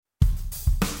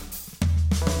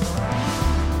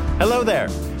Hello there,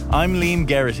 I'm Liam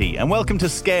Geraghty and welcome to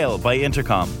Scale by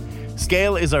Intercom.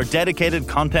 Scale is our dedicated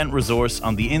content resource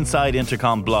on the Inside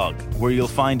Intercom blog, where you'll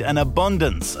find an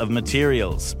abundance of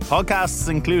materials, podcasts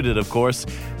included of course,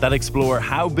 that explore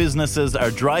how businesses are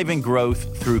driving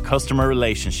growth through customer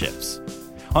relationships.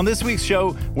 On this week's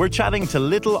show, we're chatting to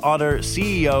Little Otter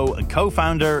CEO and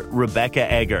co-founder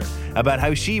Rebecca Egger about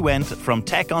how she went from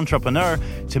tech entrepreneur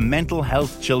to mental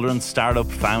health children's startup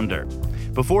founder.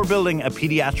 Before building a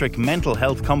pediatric mental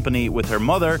health company with her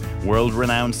mother,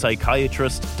 world-renowned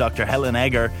psychiatrist Dr. Helen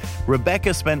Egger,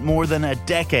 Rebecca spent more than a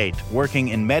decade working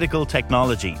in medical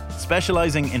technology,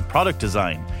 specializing in product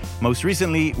design, most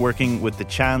recently working with the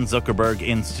Chan Zuckerberg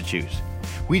Institute.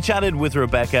 We chatted with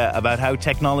Rebecca about how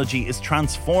technology is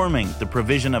transforming the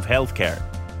provision of healthcare.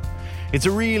 It's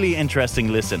a really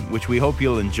interesting listen, which we hope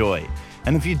you'll enjoy.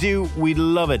 And if you do, we'd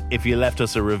love it if you left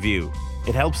us a review.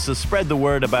 It helps to spread the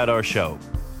word about our show.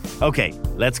 Okay,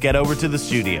 let's get over to the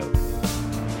studio.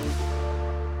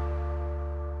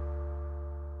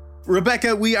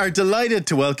 Rebecca, we are delighted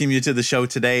to welcome you to the show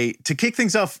today. To kick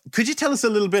things off, could you tell us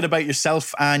a little bit about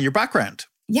yourself and your background?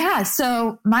 Yeah,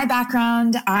 so my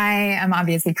background, I am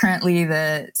obviously currently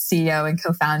the CEO and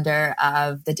co-founder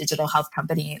of the digital health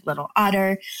company Little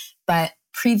Otter, but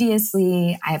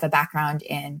previously I have a background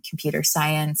in computer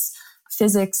science,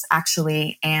 physics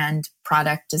actually, and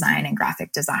product design and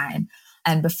graphic design.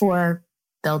 And before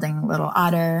building Little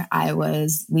Otter, I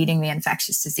was leading the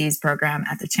infectious disease program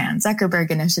at the Chan Zuckerberg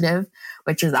Initiative,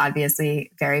 which was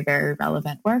obviously very, very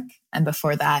relevant work. And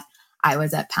before that, I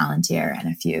was at Palantir and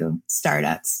a few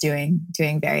startups doing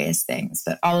various things.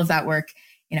 But all of that work,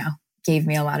 gave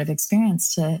me a lot of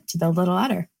experience to build Little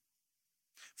Otter.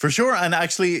 For sure. And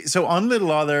actually, so on Little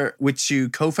Otter, which you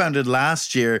co-founded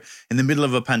last year in the middle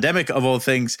of a pandemic of all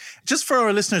things, just for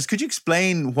our listeners, could you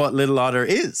explain what Little Otter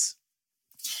is?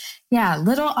 Yeah,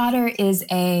 Little Otter is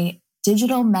a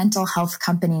digital mental health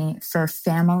company for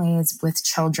families with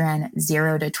children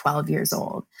 0 to 12 years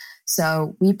old.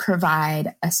 So we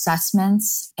provide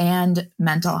assessments and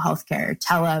mental health care,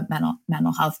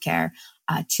 mental health care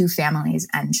to families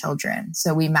and children.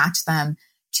 So we match them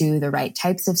to the right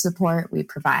types of support. We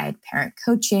provide parent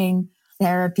coaching,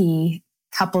 therapy,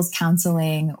 couples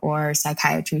counseling, or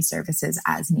psychiatry services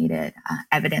as needed,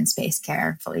 evidence-based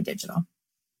care, fully digital.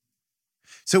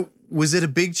 So was it a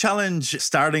big challenge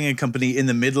starting a company in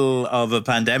the middle of a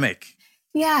pandemic?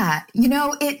 Yeah,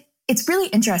 it's really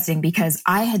interesting because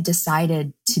I had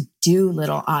decided to do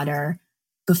Little Otter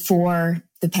before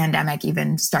the pandemic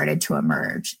even started to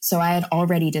emerge. So I had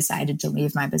already decided to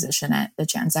leave my position at the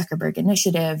Chan Zuckerberg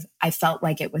Initiative. I felt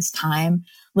like it was time.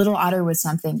 Little Otter was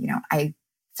something, I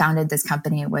founded this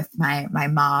company with my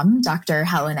mom, Dr.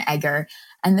 Helen Egger.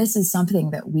 And this is something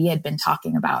that we had been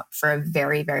talking about for a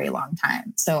very, very long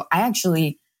time. So I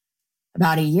actually,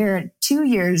 about 2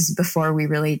 years before we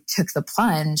really took the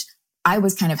plunge, I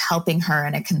was kind of helping her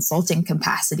in a consulting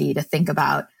capacity to think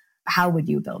about how would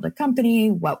you build a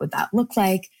company? What would that look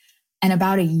like? And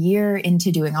about a year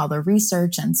into doing all the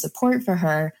research and support for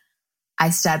her,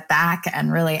 I stepped back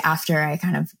and really after I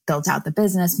kind of built out the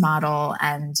business model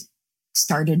and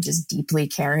started just deeply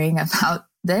caring about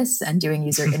this and doing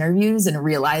user interviews and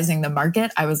realizing the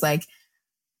market, I was like,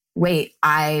 wait,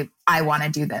 I want to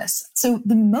do this. So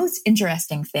the most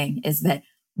interesting thing is that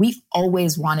we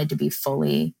always wanted to be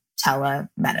fully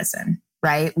telemedicine,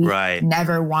 right? We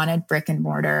never wanted brick and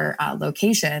mortar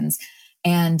locations.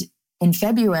 And in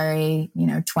February,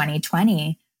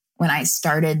 2020, when I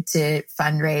started to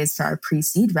fundraise for our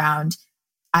pre-seed round,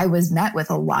 I was met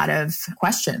with a lot of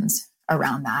questions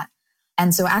around that.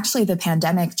 And so actually the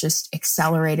pandemic just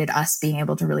accelerated us being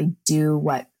able to really do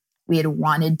what we had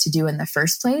wanted to do in the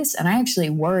first place. And I actually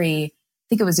I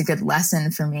think it was a good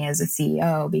lesson for me as a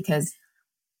CEO, because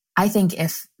I think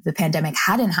if the pandemic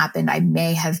hadn't happened, I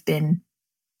may have been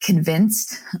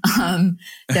convinced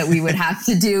that we would have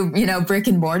to do, brick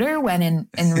and mortar, when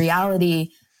in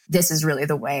reality, this is really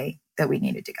the way that we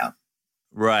needed to go.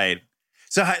 Right.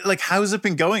 So how's it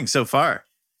been going so far?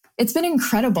 It's been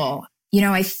incredible.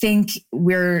 I think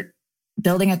we're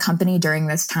building a company during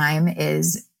this time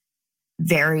is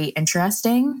very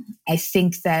interesting. I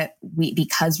think that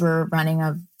because we're running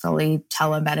a fully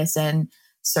telemedicine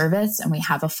service and we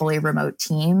have a fully remote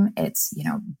team, it's,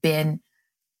 been,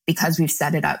 because we've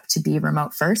set it up to be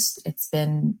remote first, it's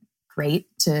been great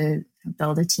to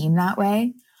build a team that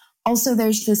way. Also,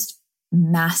 there's just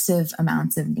massive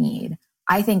amounts of need.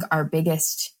 I think our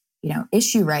biggest,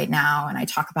 issue right now, and I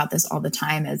talk about this all the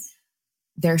time, is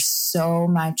there's so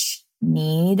much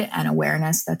need and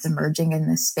awareness that's emerging in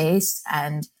this space.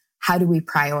 And how do we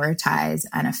prioritize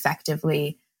and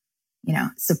effectively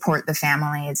support the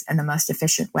families in the most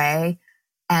efficient way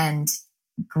and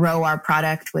grow our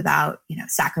product without,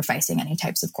 sacrificing any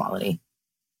types of quality.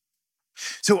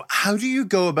 So how do you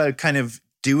go about kind of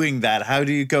doing that? How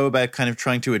do you go about kind of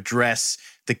trying to address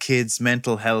the kids'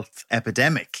 mental health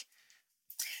epidemic?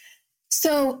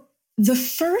 So the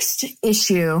first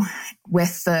issue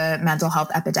with the mental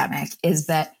health epidemic is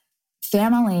that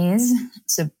families,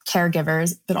 so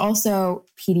caregivers, but also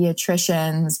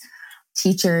pediatricians,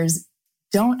 teachers,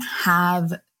 don't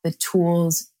have the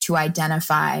tools to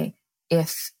identify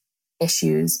if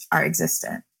issues are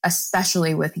existent,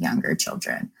 especially with younger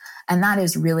children. And that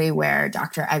is really where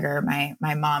Dr. Egger, my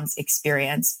mom's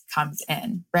experience, comes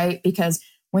in, right? Because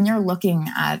when you're looking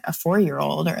at a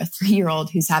 4-year-old or a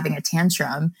 3-year-old who's having a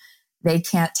tantrum, they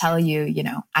can't tell you,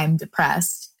 I'm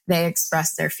depressed. They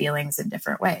express their feelings in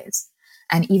different ways.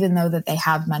 And even though that they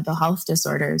have mental health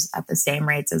disorders at the same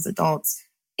rates as adults,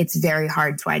 it's very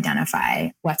hard to identify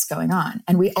what's going on.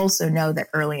 And we also know that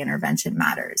early intervention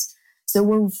matters. So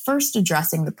we're first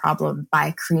addressing the problem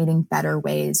by creating better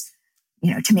ways,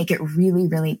 to make it really,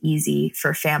 really easy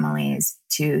for families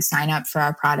to sign up for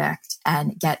our product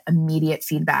and get immediate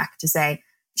feedback to say,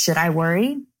 should I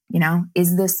worry?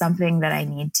 Is this something that I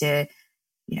need to,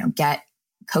 get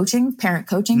parent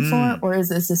coaching for, or is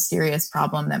this a serious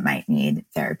problem that might need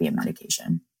therapy and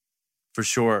medication? For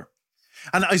sure.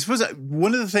 And I suppose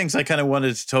one of the things I kind of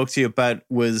wanted to talk to you about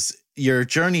was your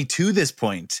journey to this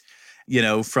point,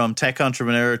 from tech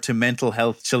entrepreneur to mental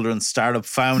health children's startup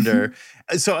founder.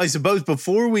 So I suppose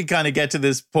before we kind of get to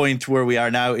this point where we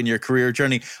are now in your career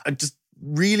journey, I just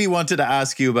really wanted to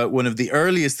ask you about one of the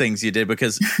earliest things you did,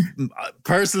 because I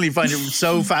personally find it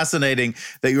so fascinating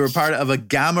that you were part of a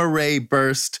gamma ray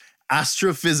burst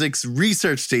astrophysics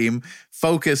research team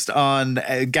focused on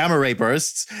gamma ray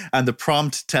bursts and the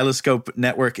Prompt Telescope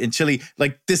Network in Chile.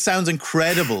 Like, this sounds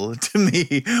incredible to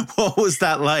me. What was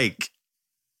that like?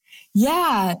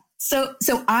 Yeah. So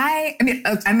I'm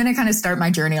going to kind of start my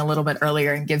journey a little bit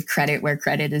earlier and give credit where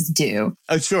credit is due.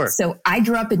 Oh, sure. So I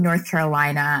grew up in North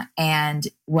Carolina and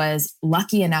was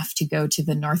lucky enough to go to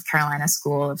the North Carolina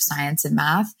School of Science and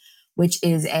Math, which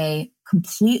is a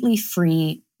completely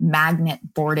free magnet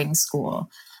boarding school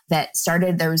there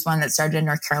was one that started in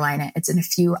North Carolina. It's in a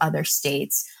few other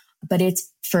states, but it's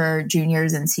for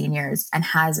juniors and seniors and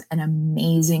has an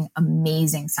amazing,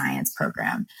 amazing science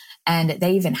program. And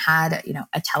they even had,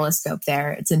 a telescope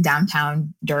there. It's in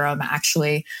downtown Durham,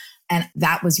 actually. And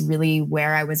that was really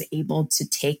where I was able to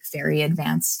take very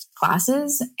advanced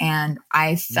classes. And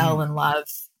I fell in love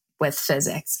with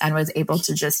physics and was able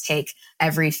to just take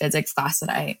every physics class that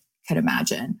I could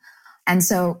imagine. And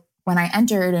so when I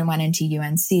entered and went into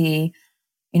UNC,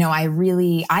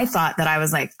 I thought that I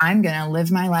was like, I'm going to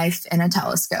live my life in a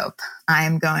telescope.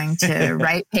 I'm going to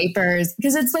write papers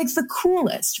because it's like the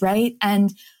coolest, right?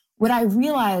 And what I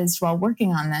realized while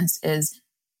working on this is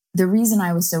the reason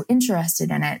I was so interested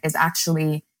in it is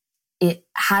actually it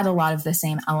had a lot of the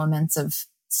same elements of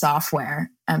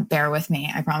software. Bear with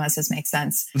me. I promise this makes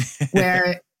sense.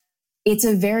 Where it's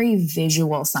a very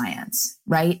visual science,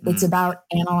 right? It's about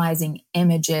analyzing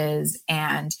images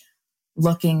and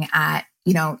looking at,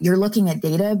 you're looking at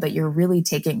data, but you're really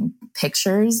taking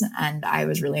pictures. And I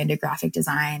was really into graphic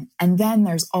design. And then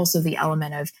there's also the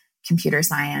element of computer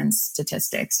science,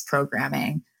 statistics,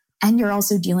 programming. And you're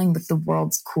also dealing with the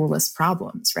world's coolest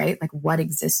problems, right? Like what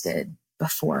existed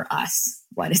before us?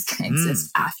 What is going to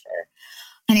exist after?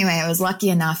 Anyway, I was lucky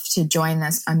enough to join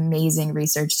this amazing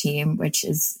research team, which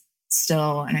is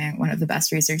still one of the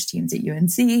best research teams at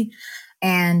UNC.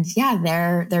 And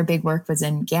yeah, their big work was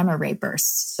in gamma ray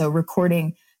bursts. So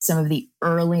recording some of the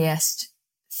earliest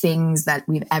things that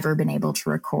we've ever been able to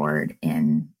record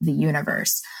in the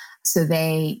universe. So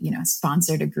they,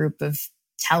 sponsored a group of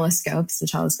telescopes,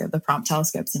 the Prompt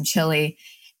telescopes in Chile.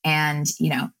 And,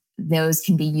 those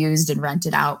can be used and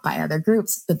rented out by other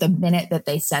groups. But the minute that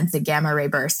they sense a gamma ray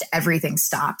burst, everything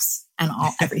stops and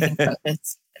everything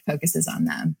focuses on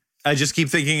them. I just keep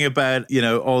thinking about,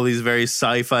 all these very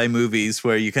sci-fi movies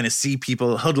where you kind of see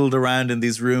people huddled around in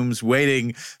these rooms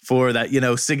waiting for that,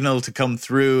 signal to come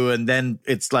through. And then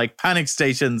it's like panic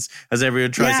stations as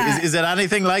everyone tries. Yeah. Is it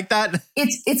anything like that?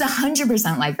 It's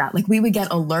 100% like that. Like we would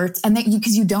get alerts and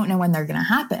because you don't know when they're going to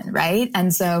happen. Right.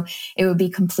 And so it would be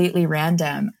completely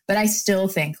random. But I still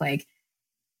think like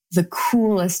the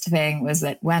coolest thing was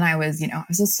that when I was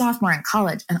a sophomore in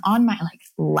college and on my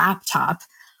laptop,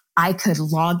 I could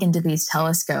log into these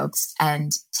telescopes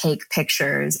and take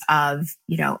pictures of,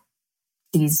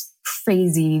 these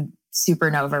crazy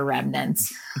supernova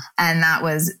remnants. And that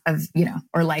was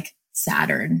or like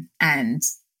Saturn and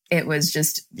it was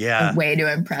just a way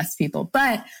to impress people.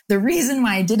 But the reason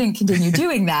why I didn't continue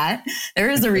doing that,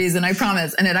 there is a reason, I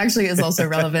promise. And it actually is also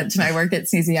relevant to my work at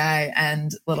CZI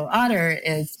and Little Otter,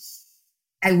 is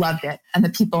I loved it. And the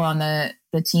people on the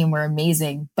team were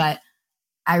amazing. But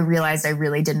I realized I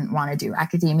really didn't want to do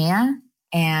academia.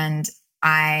 And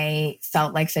I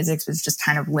felt like physics was just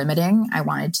kind of limiting. I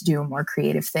wanted to do a more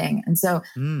creative thing. And so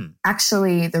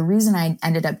actually the reason I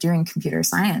ended up doing computer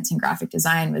science and graphic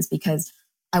design was because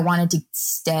I wanted to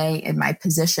stay in my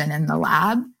position in the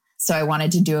lab. So I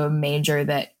wanted to do a major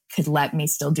that could let me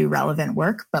still do relevant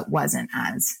work, but wasn't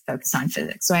as focused on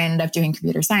physics. So I ended up doing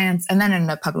computer science and then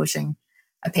ended up publishing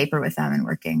a paper with them and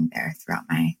working there throughout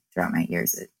my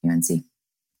years at UNC.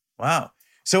 Wow.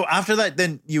 So after that,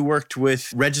 then you worked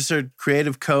with Registered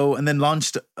Creative Co. and then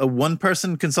launched a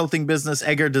one-person consulting business,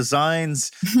 Egger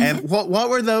Designs. And what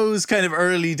were those kind of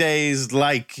early days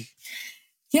like?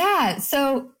 Yeah.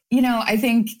 So, I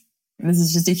think this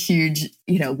is just a huge,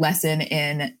 lesson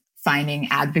in finding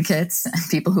advocates and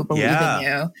people who believe in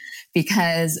you.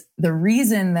 Because the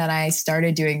reason that I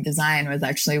started doing design was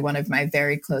actually one of my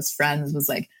very close friends was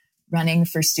like running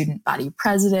for student body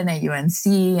president at UNC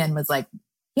and was like,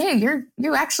 yeah,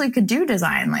 you actually could do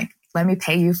design. Like, let me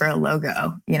pay you for a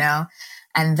logo,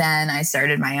 And then I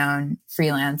started my own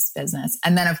freelance business.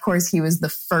 And then, of course, he was the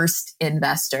first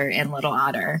investor in Little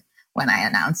Otter when I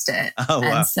announced it. Oh,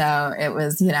 wow. And so it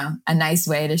was, a nice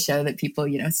way to show that people,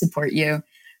 support you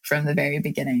from the very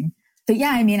beginning. But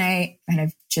yeah, I kind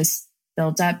of just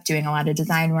built up doing a lot of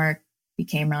design work,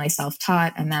 became really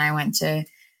self-taught. And then I went to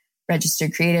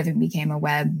Registered Creative and became a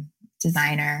web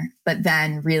designer, but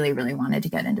then really, really wanted to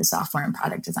get into software and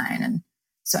product design. And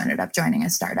so I ended up joining a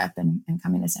startup and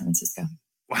coming to San Francisco.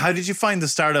 How did you find the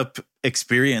startup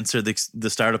experience or the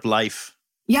startup life?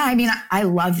 Yeah, I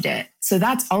loved it. So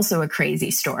that's also a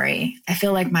crazy story. I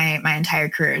feel like my entire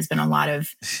career has been a lot of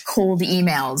cold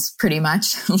emails, pretty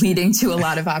much, leading to a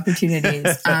lot of opportunities.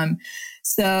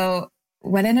 So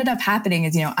what ended up happening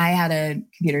is, I had a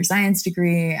computer science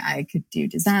degree. I could do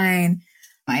design.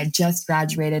 I had just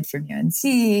graduated from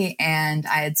UNC and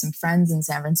I had some friends in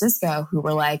San Francisco who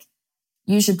were like,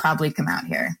 you should probably come out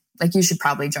here. Like, you should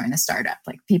probably join a startup.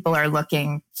 Like, people are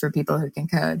looking for people who can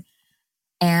code.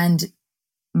 And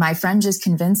my friend just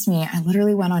convinced me. I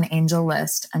literally went on Angel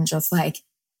List and just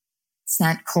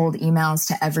sent cold emails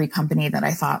to every company that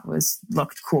I thought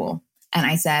looked cool. And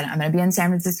I said, I'm going to be in San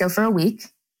Francisco for a week.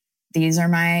 These are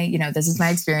this is my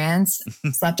experience.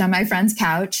 Slept on my friend's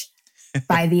couch.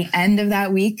 By the end of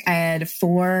that week, I had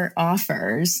 4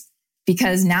 offers,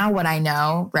 because now what I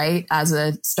know, right, as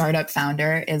a startup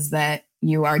founder is that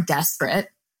you are desperate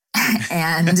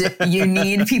and you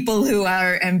need people who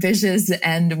are ambitious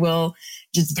and will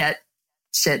just get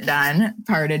shit done.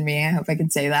 Pardon me. I hope I can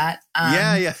say that.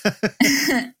 Yeah.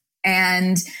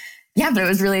 And yeah, but it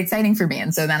was really exciting for me.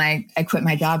 And so then I quit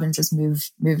my job and just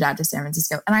moved out to San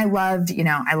Francisco. And I loved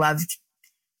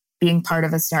being part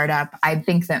of a startup. I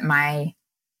think that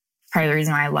part of the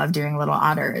reason why I love doing Little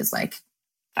Otter is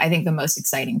I think the most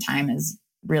exciting time is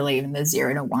really even the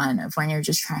 0 to 1 of when you're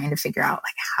just trying to figure out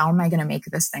how am I going to make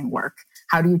this thing work?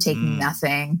 How do you take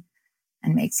nothing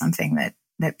and make something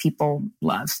that people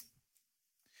love?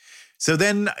 So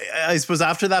then I suppose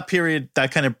after that period,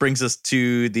 that kind of brings us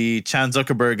to the Chan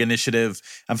Zuckerberg Initiative.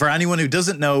 And for anyone who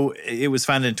doesn't know, it was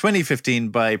founded in 2015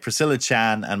 by Priscilla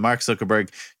Chan and Mark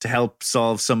Zuckerberg to help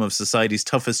solve some of society's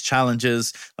toughest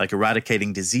challenges, like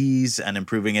eradicating disease and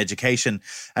improving education.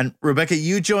 And Rebecca,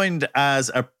 you joined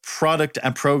as a product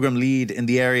and program lead in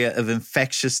the area of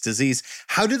infectious disease.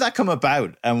 How did that come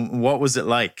about and what was it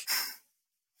like?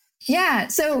 Yeah.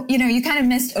 So, you kind of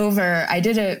missed over, I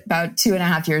did about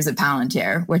 2.5 years at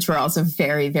Palantir, which were also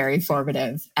very, very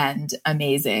formative and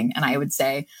amazing. And I would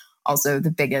say also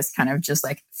the biggest kind of just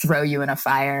throw you in a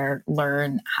fire,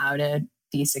 learn how to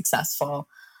be successful.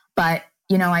 But,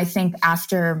 I think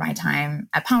after my time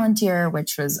at Palantir,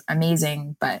 which was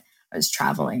amazing, but I was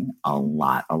traveling a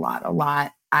lot,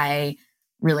 I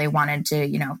really wanted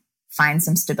to, find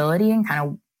some stability and kind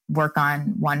of work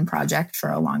on one project for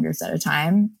a longer set of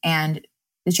time. And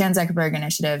the Chan Zuckerberg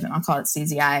Initiative, and I'll call it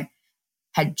CZI,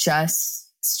 had just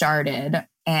started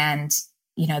and,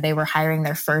 they were hiring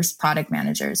their first product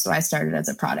managers. So I started as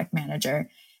a product manager.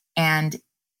 And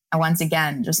once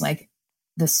again, just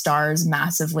the stars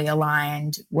massively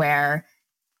aligned where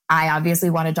I obviously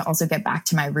wanted to also get back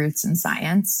to my roots in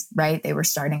science, right? They were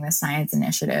starting the science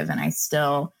initiative and I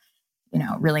still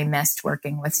really missed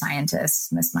working with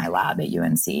scientists, missed my lab at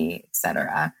UNC, et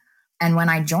cetera. And when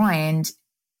I joined,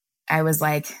 I was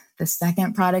the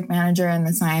second product manager in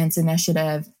the science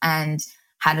initiative and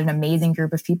had an amazing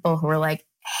group of people who were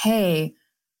hey,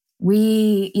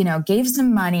 we, gave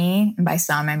some money, and by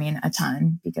some, I mean a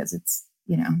ton, because it's,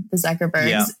 the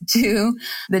Zuckerbergs, to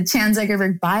the Chan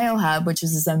Zuckerberg Biohub, which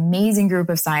is this amazing group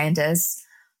of scientists.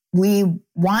 We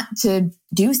want to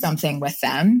do something with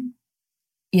them,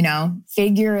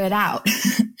 figure it out,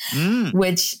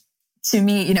 which to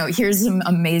me, here's some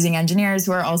amazing engineers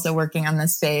who are also working on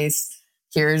this space.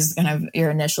 Here's kind of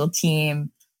your initial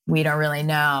team. We don't really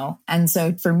know. And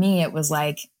so for me, it was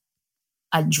like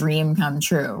a dream come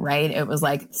true, right? It was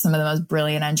like some of the most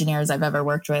brilliant engineers I've ever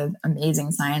worked with,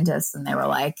 amazing scientists. And they were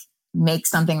like, make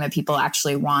something that people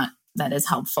actually want that is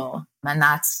helpful. And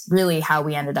that's really how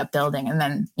we ended up building. And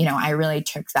then, I really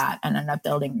took that and ended up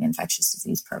building the infectious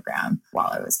disease program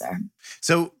while I was there.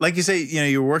 So like you say,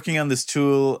 you're working on this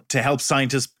tool to help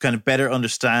scientists kind of better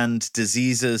understand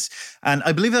diseases. And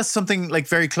I believe that's something like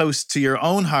very close to your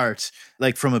own heart,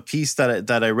 like from a piece that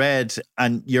I read,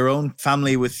 and your own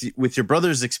family with your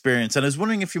brother's experience. And I was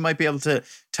wondering if you might be able to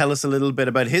tell us a little bit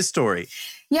about his story.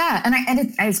 Yeah.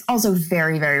 And it's also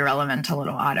very, very relevant to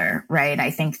Little Otter, right?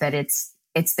 I think that it's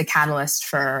the catalyst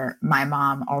for my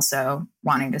mom also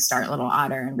wanting to start Little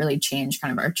Otter and really change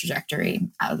kind of our trajectory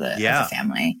as a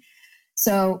family.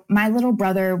 So my little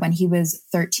brother, when he was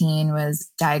 13, was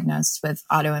diagnosed with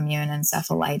autoimmune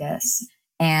encephalitis.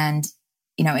 And,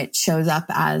 it shows up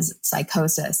as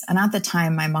psychosis. And at the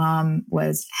time, my mom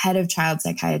was head of child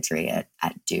psychiatry at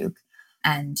Duke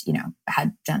and,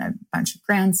 had done a bunch of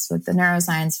grants with the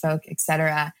neuroscience folk, et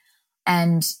cetera.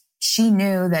 And she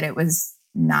knew that it was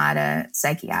not a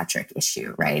psychiatric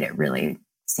issue, right? It really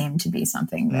seemed to be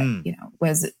something that,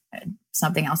 was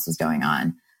something else was going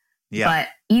on. Yeah. But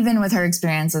even with her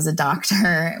experience as a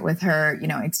doctor, with her,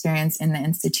 experience in the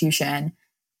institution,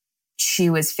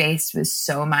 she was faced with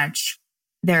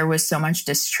there was so much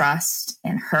distrust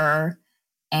in her.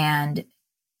 And,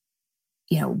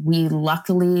 we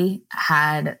luckily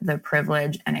had the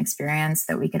privilege and experience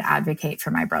that we could advocate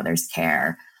for my brother's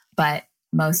care. But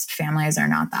most families are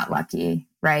not that lucky,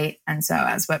 right? And so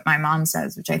as what my mom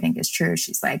says, which I think is true,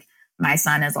 she's like, my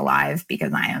son is alive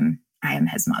because I am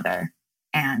his mother.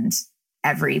 And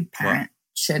every parent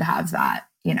should have that,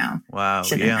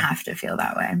 shouldn't have to feel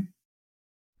that way.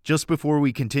 Just before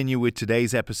we continue with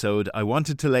today's episode, I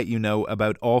wanted to let you know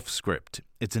about Offscript.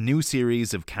 It's a new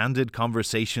series of candid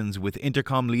conversations with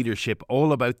Intercom leadership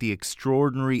all about the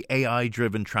extraordinary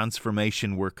AI-driven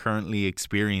transformation we're currently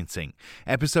experiencing.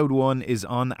 Episode 1 is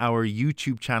on our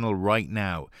YouTube channel right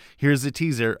now. Here's a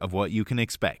teaser of what you can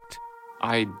expect.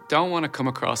 I don't want to come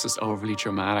across as overly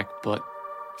dramatic, but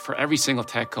for every single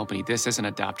tech company, this is an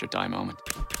adapt or die moment.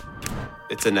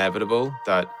 It's inevitable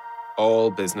that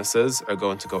all businesses are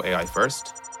going to go AI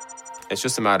first. It's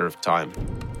just a matter of time.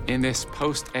 In this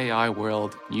post-AI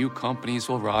world, new companies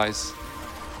will rise,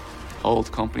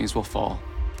 old companies will fall.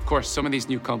 Of course, some of these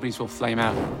new companies will flame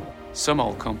out. Some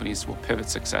old companies will pivot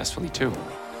successfully too.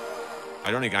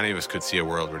 I don't think any of us could see a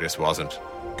world where this wasn't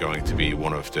going to be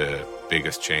one of the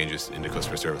biggest changes in the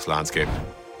customer service landscape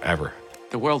ever.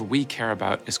 The world we care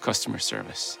about is customer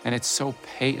service, and it's so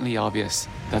patently obvious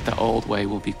that the old way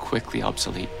will be quickly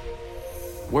obsolete.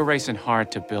 We're racing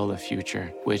hard to build a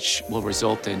future which will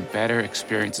result in better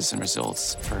experiences and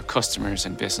results for our customers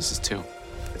and businesses too.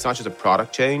 It's not just a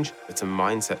product change, it's a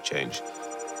mindset change.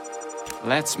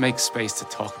 Let's make space to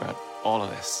talk about all of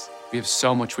this. We have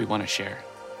so much we want to share.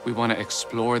 We want to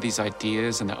explore these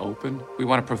ideas in the open. We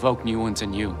want to provoke new ones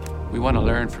in you. We want to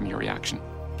learn from your reaction.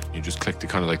 You just click the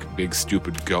kind of like big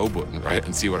stupid go button, right?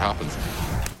 And see what happens.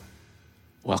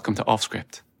 Welcome to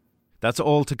Offscript. That's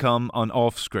all to come on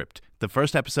Offscript. The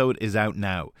first episode is out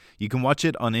now. You can watch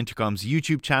it on Intercom's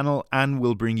YouTube channel, and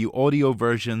we'll bring you audio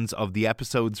versions of the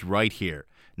episodes right here.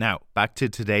 Now, back to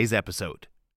today's episode.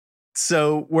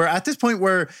 So we're at this point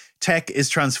where tech is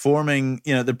transforming,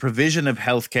 the provision of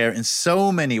healthcare in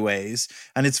so many ways.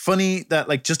 And it's funny that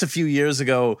like just a few years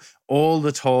ago, all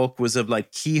the talk was of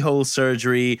like keyhole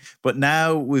surgery, but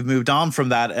now we've moved on from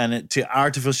that and to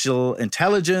artificial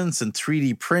intelligence and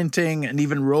 3D printing and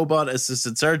even robot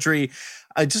assisted surgery.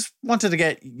 I just wanted to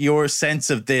get your sense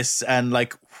of this and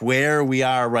like where we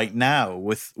are right now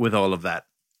with all of that.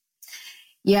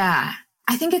 Yeah,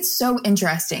 I think it's so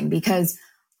interesting because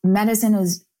medicine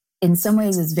is in some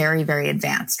ways is very, very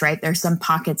advanced, right? There's some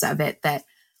pockets of it that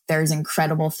there's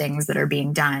incredible things that are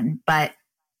being done. But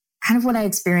kind of what I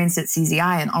experienced at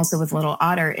CZI and also with Little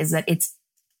Otter is that it's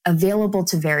available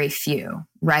to very few,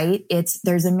 right?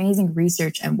 There's amazing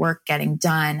research and work getting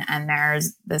done, and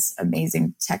there's this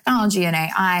amazing technology and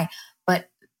AI.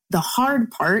 But the hard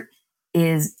part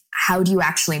is how do you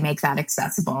actually make that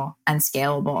accessible and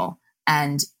scalable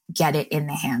and get it in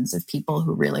the hands of people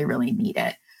who really, really need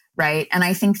it? right? And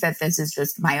I think that this is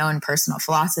just my own personal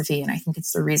philosophy. And I think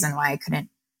it's the reason why I couldn't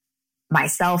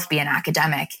myself be an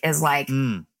academic is like,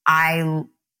 I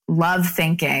love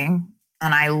thinking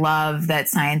and I love that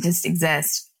scientists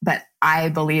exist, but I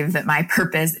believe that my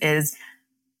purpose is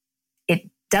it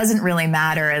doesn't really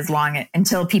matter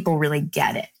until people really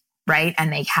get it, right?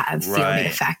 And they feel the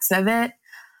effects of it.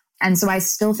 And so I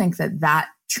still think that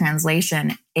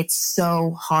translation, it's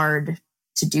so hard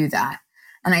to do that.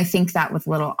 And I think that with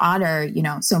Little Otter,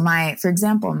 so for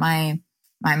example, my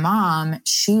mom,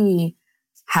 she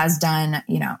has done,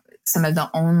 some of the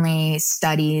only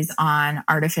studies on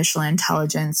artificial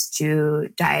intelligence to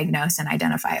diagnose and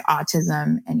identify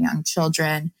autism in young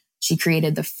children. She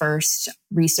created the first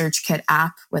research kit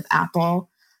app with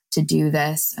Apple to do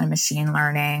this, a machine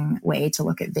learning way to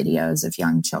look at videos of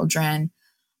young children.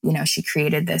 She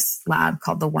created this lab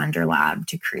called the Wonder Lab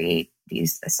to create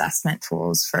these assessment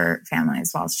tools for families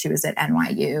while she was at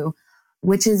NYU,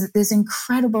 which is this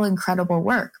incredible, incredible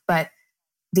work. But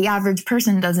the average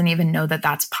person doesn't even know that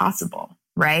that's possible,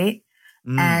 right?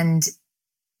 And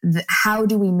how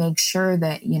do we make sure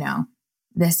that,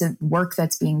 this work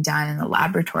that's being done in the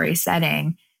laboratory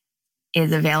setting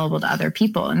is available to other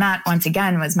people? And that, once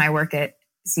again, was my work at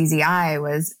CZI,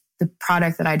 was the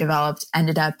product that I developed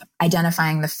ended up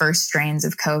identifying the first strains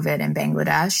of COVID in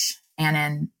Bangladesh and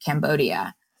in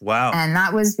Cambodia. Wow. And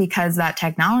that was because that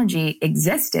technology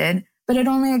existed, but it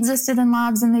only existed in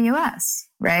labs in the US,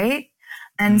 right?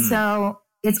 And so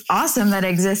it's awesome that it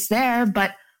exists there,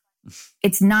 but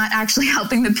it's not actually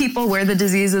helping the people where the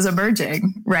disease is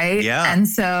emerging, right? Yeah. And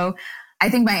so I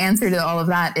think my answer to all of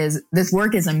that is this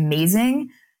work is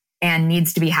amazing and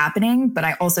needs to be happening. But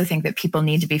I also think that people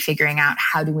need to be figuring out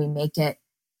how do we make it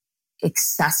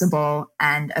accessible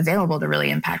and available to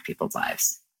really impact people's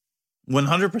lives.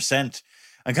 100%.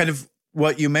 And kind of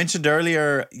what you mentioned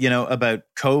earlier, about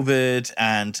COVID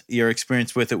and your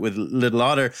experience with it with Little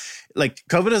Otter, like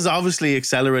COVID has obviously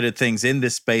accelerated things in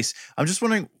this space. I'm just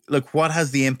wondering, what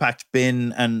has the impact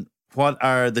been and what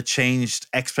are the changed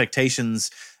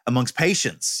expectations amongst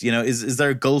patients? Is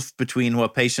there a gulf between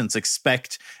what patients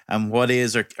expect and what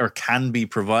is or can be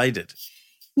provided?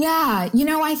 Yeah,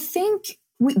 I think,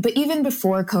 but even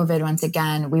before COVID, once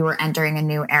again, we were entering a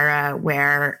new era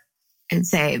where I'd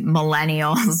say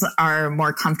millennials are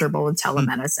more comfortable with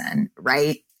telemedicine,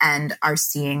 right? And are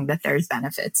seeing that there's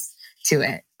benefits to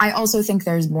it. I also think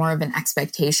there's more of an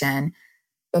expectation.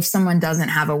 If someone doesn't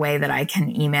have a way that I can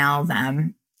email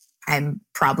them, I'm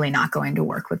probably not going to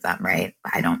work with them, right?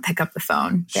 I don't pick up the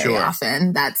phone very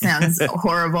often. That sounds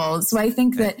horrible. So I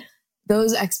think that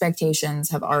those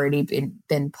expectations have already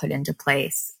been put into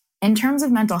place. In terms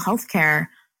of mental health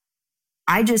care,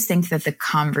 I just think that the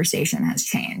conversation has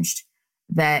changed,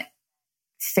 that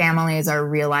families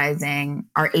are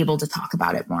able to talk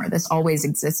about it more. This always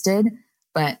existed,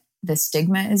 but the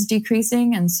stigma is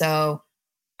decreasing. And so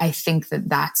I think that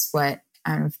that's what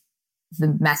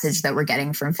the message that we're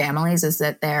getting from families is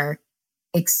that they're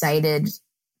excited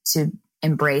to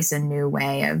embrace a new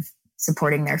way of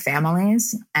supporting their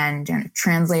families and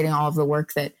translating all of the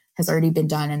work that has already been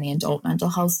done in the adult mental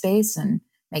health space and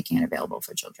making it available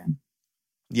for children.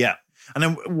 Yeah. And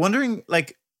I'm wondering,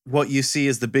 what you see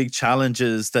as the big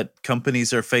challenges that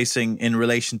companies are facing in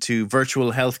relation to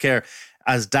virtual healthcare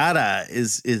as data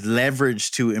is leveraged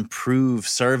to improve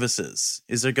services.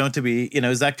 Is there going to be,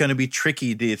 is that going to be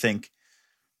tricky, do you think?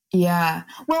 Yeah.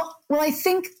 Well, I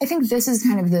think this is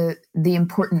kind of the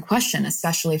important question,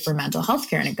 especially for mental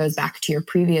health care. And it goes back to your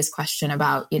previous question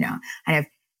about, kind of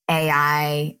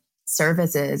AI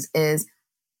services, is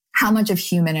how much of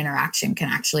human interaction can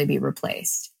actually be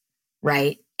replaced,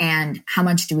 right? And how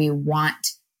much do we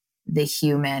want the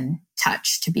human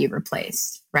touch to be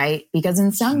replaced, right? Because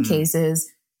in some cases,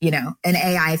 an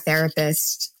AI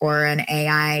therapist or an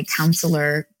AI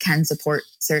counselor can support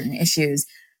certain issues.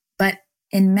 But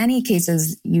in many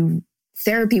cases,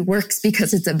 therapy works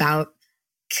because it's about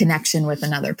connection with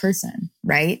another person,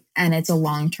 right? And it's a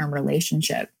long-term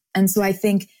relationship. And so I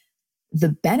think the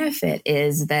benefit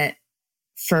is that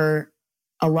for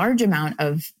a large amount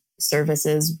of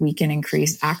services, we can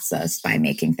increase access by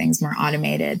making things more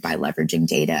automated, by leveraging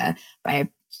data, by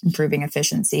improving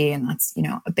efficiency. And that's,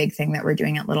 a big thing that we're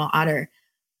doing at Little Otter.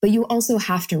 But you also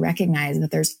have to recognize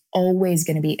that there's always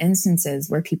going to be instances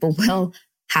where people will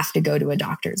have to go to a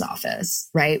doctor's office,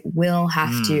 right? Will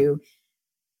have to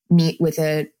meet with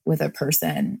a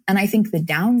person. And I think the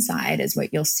downside is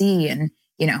what you'll see. And,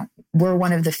 we're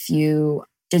one of the few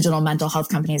digital mental health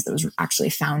companies that was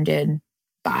actually founded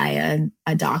by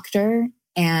a doctor.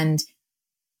 And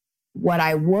what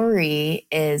I worry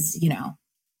is,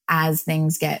 as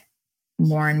things get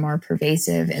more and more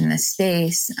pervasive in this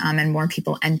space, and more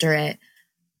people enter it,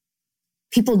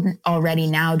 people already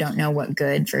now don't know what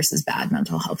good versus bad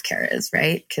mental health care is,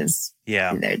 right? Because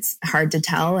it's hard to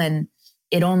tell, and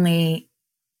it only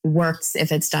works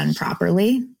if it's done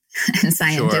properly and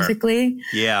scientifically.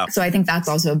 Sure. Yeah. So I think that's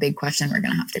also a big question we're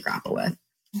going to have to grapple with.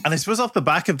 And I suppose off the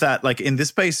back of that, like in this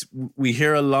space, we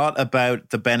hear a lot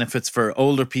about the benefits for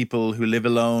older people who live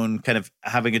alone, kind of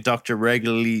having a doctor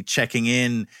regularly checking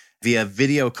in via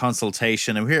video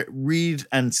consultation. And we read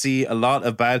and see a lot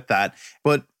about that.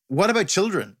 But what about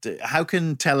children? How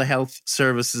can telehealth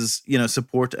services,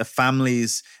 support a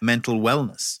family's mental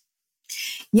wellness?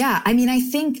 Yeah, I mean, I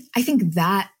think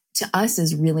that to us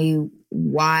is really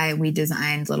why we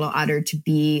designed Little Otter to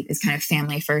be this kind of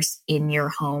family first in your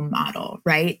home model,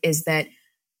 right? Is that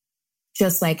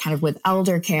just like kind of with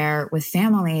elder care, with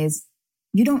families,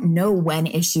 you don't know when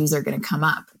issues are going to come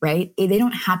up, right? They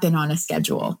don't happen on a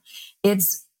schedule.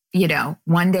 It's,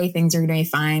 one day things are going to be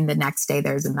fine. The next day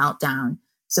there's a meltdown.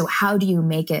 So how do you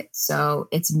make it so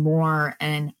it's more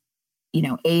an,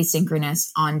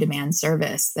 asynchronous on-demand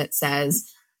service that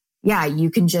says, yeah, you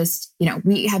can just,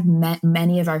 we have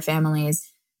many of our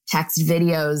families text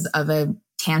videos of a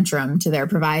tantrum to their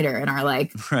provider and are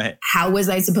like, right, how was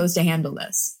I supposed to handle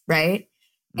this? Right.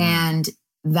 And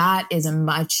that is a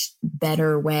much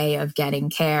better way of getting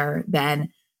care than,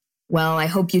 well, I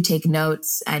hope you take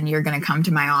notes and you're going to come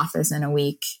to my office in a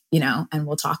week, and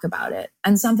we'll talk about it.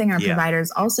 And something our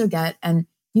providers also get, and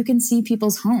you can see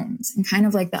people's homes, and kind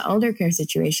of like the elder care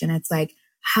situation. It's like,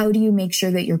 how do you make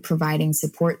sure that you're providing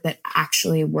support that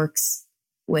actually works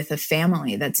with a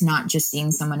family, that's not just seeing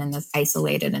someone in this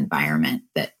isolated environment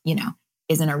that,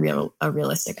 isn't a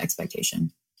realistic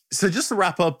expectation? So just to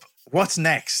wrap up, what's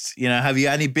next? Have you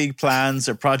any big plans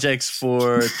or projects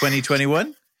for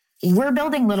 2021? We're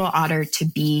building Little Otter to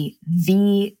be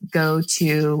the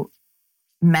go-to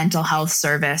mental health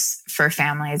service for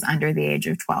families under the age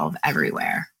of 12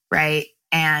 everywhere, right?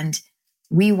 And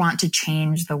we want to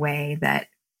change the way that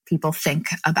people think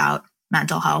about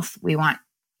mental health. We want,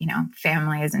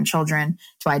 families and children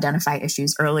to identify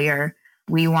issues earlier.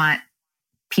 We want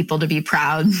people to be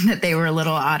proud that they were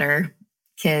Little Otter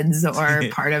kids or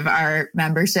part of our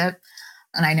membership.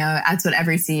 And I know that's what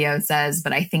every CEO says,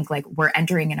 but I think like we're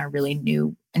entering in a really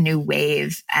new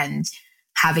wave and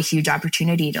have a huge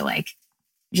opportunity to like,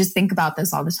 just think about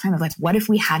this all the time of like, what if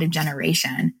we had a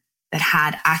generation that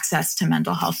had access to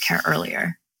mental health care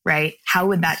earlier, right? How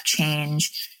would that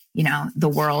change, the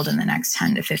world in the next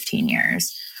 10 to 15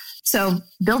 years? So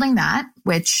building that,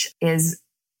 which is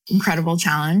incredible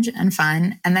challenge and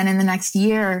fun. And then in the next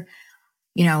year,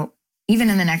 even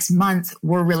in the next month,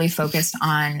 we're really focused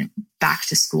on back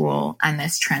to school and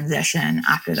this transition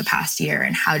after the past year.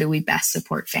 And how do we best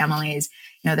support families?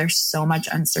 There's so much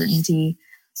uncertainty.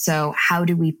 So how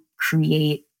do we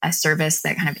create a service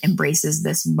that kind of embraces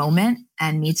this moment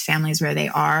and meets families where they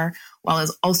are, while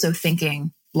also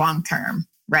thinking long-term,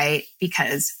 right?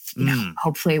 Because,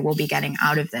 hopefully we'll be getting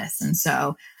out of this. And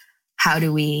so how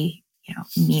do we,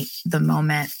 meet the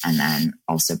moment and then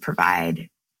also provide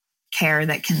care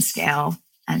that can scale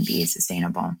and be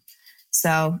sustainable?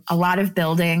 So a lot of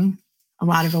building, a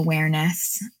lot of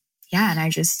awareness. Yeah. And I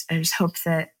just hope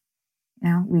that,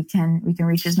 we can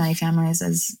reach as many families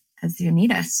as you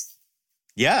need us.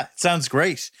 Yeah, sounds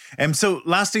great. So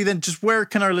lastly then, just where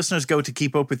can our listeners go to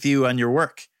keep up with you and your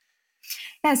work?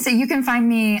 Yeah, so you can find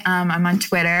me, I'm on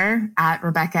Twitter at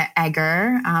Rebecca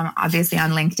Egger, obviously on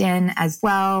LinkedIn as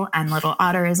well. And Little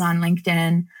Otter is on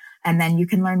LinkedIn. And then you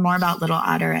can learn more about Little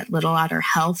Otter at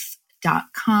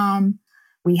littleotterhealth.com.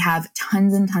 We have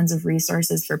tons and tons of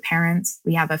resources for parents.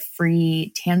 We have a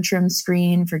free tantrum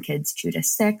screen for kids 2 to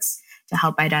 6 to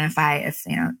help identify if,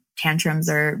 tantrums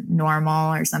are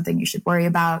normal or something you should worry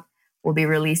about. We'll be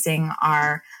releasing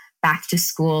our back to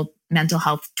school mental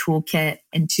health toolkit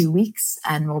in 2 weeks,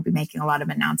 and we'll be making a lot of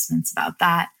announcements about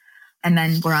that. And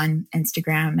then we're on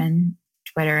Instagram and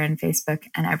Twitter and Facebook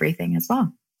and everything as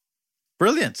well.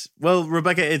 Brilliant. Well,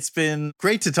 Rebecca, it's been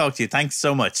great to talk to you. Thanks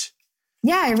so much.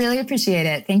 Yeah, I really appreciate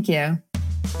it. Thank you.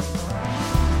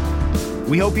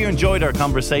 We hope you enjoyed our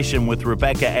conversation with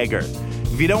Rebecca Egger.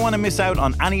 If you don't want to miss out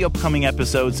on any upcoming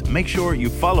episodes, make sure you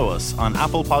follow us on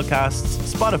Apple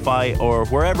Podcasts, Spotify, or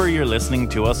wherever you're listening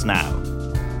to us now.